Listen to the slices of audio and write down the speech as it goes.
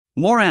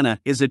Morana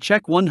is a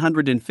Czech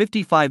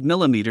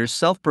 155mm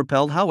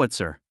self-propelled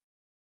howitzer.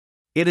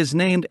 It is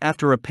named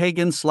after a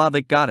pagan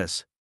Slavic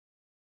goddess.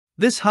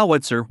 This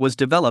howitzer was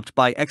developed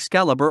by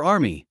Excalibur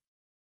Army.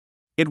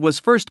 It was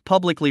first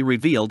publicly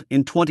revealed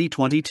in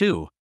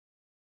 2022.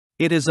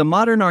 It is a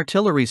modern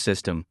artillery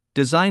system,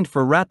 designed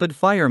for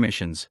rapid-fire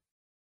missions.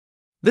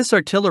 This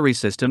artillery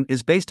system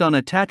is based on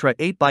a Tatra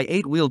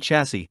 8x8 wheel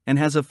chassis and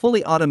has a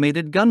fully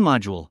automated gun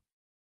module.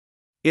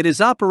 It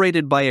is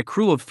operated by a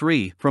crew of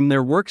 3 from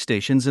their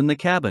workstations in the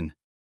cabin.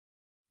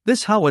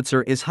 This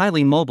howitzer is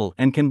highly mobile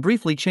and can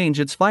briefly change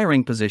its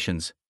firing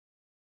positions.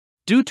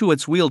 Due to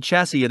its wheel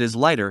chassis, it is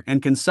lighter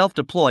and can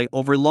self-deploy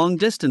over long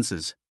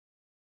distances.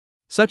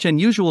 Such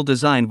unusual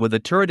design with a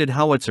turreted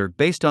howitzer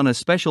based on a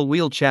special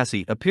wheel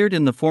chassis appeared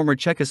in the former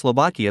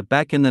Czechoslovakia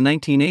back in the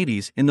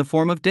 1980s in the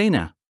form of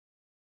Dita.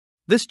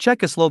 This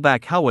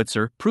Czechoslovak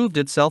howitzer proved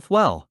itself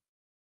well.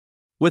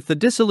 With the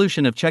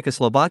dissolution of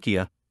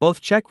Czechoslovakia, both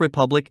Czech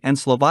Republic and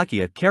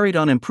Slovakia carried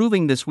on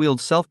improving this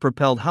wheeled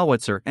self-propelled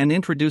howitzer and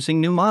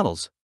introducing new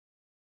models.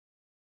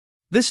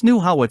 This new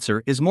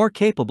howitzer is more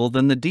capable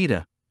than the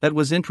Dita that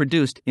was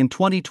introduced in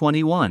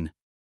 2021.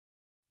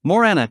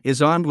 Morana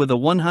is armed with a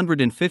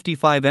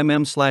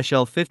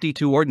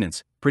 155mm/L52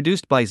 ordnance,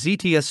 produced by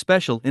ZTS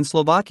Special in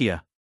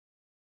Slovakia.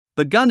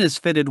 The gun is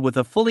fitted with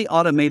a fully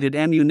automated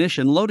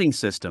ammunition loading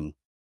system.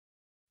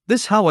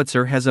 This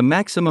howitzer has a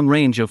maximum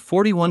range of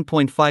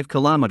 41.5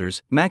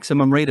 kilometers,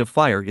 maximum rate of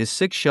fire is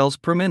 6 shells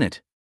per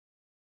minute.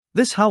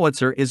 This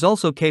howitzer is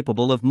also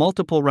capable of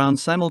multiple round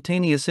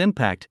simultaneous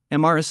impact,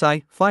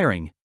 MRSI,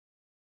 firing.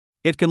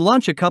 It can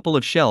launch a couple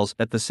of shells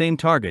at the same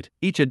target,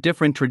 each at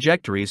different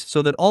trajectories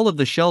so that all of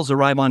the shells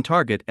arrive on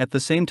target at the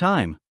same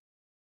time.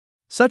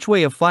 Such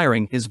way of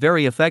firing is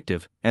very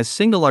effective, as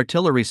single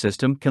artillery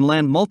system can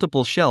land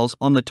multiple shells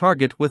on the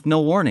target with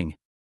no warning.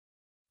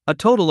 A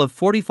total of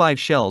 45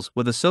 shells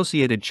with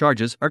associated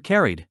charges are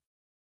carried.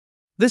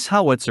 This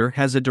howitzer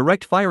has a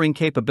direct firing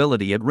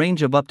capability at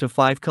range of up to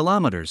 5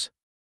 kilometers.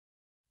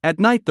 At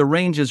night the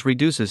range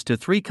reduces to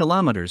 3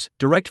 kilometers.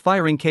 Direct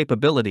firing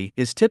capability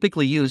is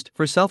typically used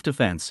for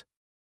self-defense.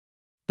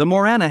 The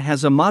Morana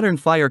has a modern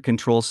fire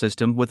control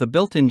system with a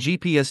built-in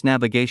GPS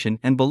navigation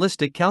and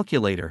ballistic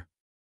calculator.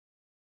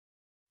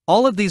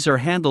 All of these are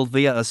handled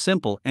via a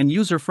simple and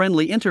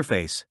user-friendly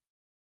interface.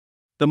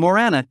 The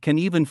Morana can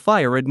even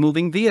fire at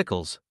moving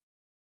vehicles.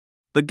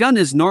 The gun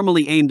is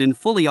normally aimed in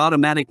fully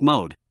automatic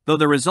mode, though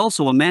there is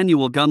also a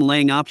manual gun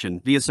laying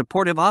option via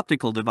supportive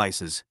optical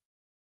devices.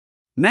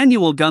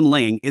 Manual gun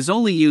laying is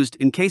only used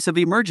in case of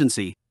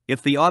emergency,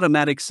 if the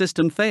automatic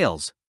system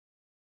fails.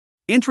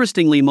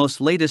 Interestingly, most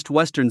latest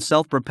Western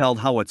self-propelled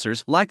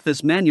howitzers lack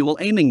this manual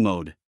aiming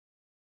mode.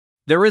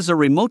 There is a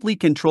remotely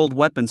controlled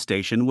weapon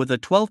station with a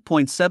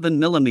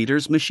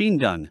 12.7mm machine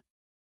gun.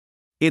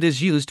 It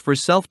is used for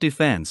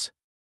self-defense.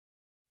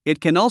 It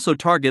can also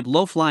target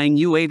low-flying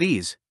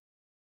UAVs.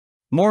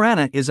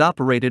 Morana is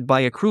operated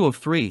by a crew of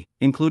 3,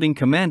 including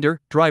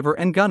commander, driver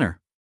and gunner.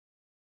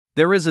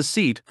 There is a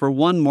seat for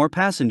 1 more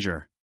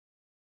passenger.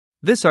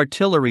 This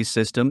artillery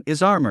system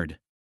is armored.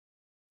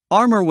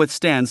 Armor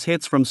withstands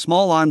hits from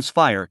small arms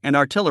fire and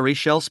artillery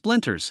shell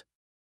splinters.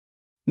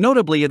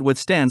 Notably, it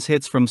withstands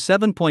hits from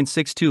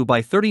 7.62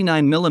 by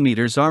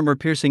 39mm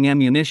armor-piercing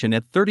ammunition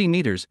at 30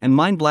 meters and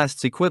mine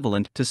blasts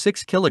equivalent to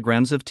 6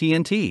 kilograms of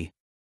TNT.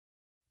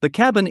 The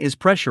cabin is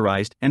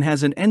pressurized and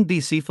has an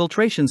NBC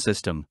filtration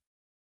system.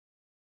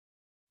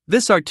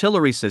 This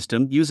artillery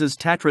system uses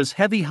Tatra's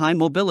heavy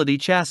high-mobility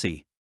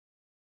chassis.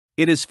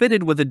 It is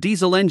fitted with a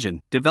diesel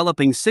engine.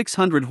 Developing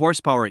 600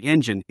 horsepower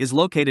engine is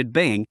located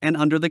baying and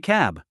under the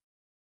cab.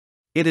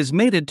 It is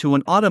mated to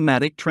an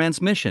automatic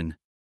transmission.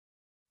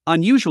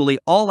 Unusually,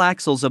 all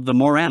axles of the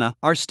Morana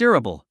are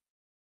steerable.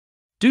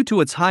 Due to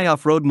its high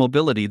off-road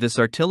mobility, this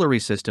artillery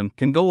system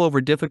can go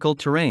over difficult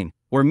terrain,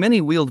 where many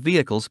wheeled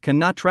vehicles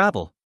cannot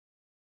travel.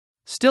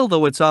 Still,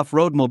 though, its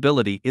off-road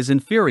mobility is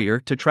inferior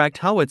to tracked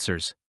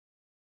howitzers.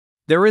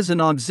 There is an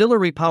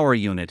auxiliary power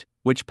unit,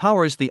 which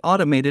powers the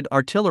automated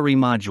artillery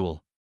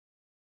module.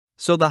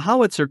 So the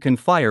howitzer can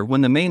fire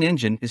when the main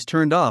engine is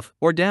turned off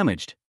or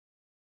damaged.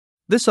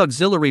 This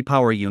auxiliary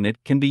power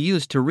unit can be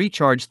used to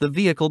recharge the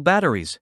vehicle batteries.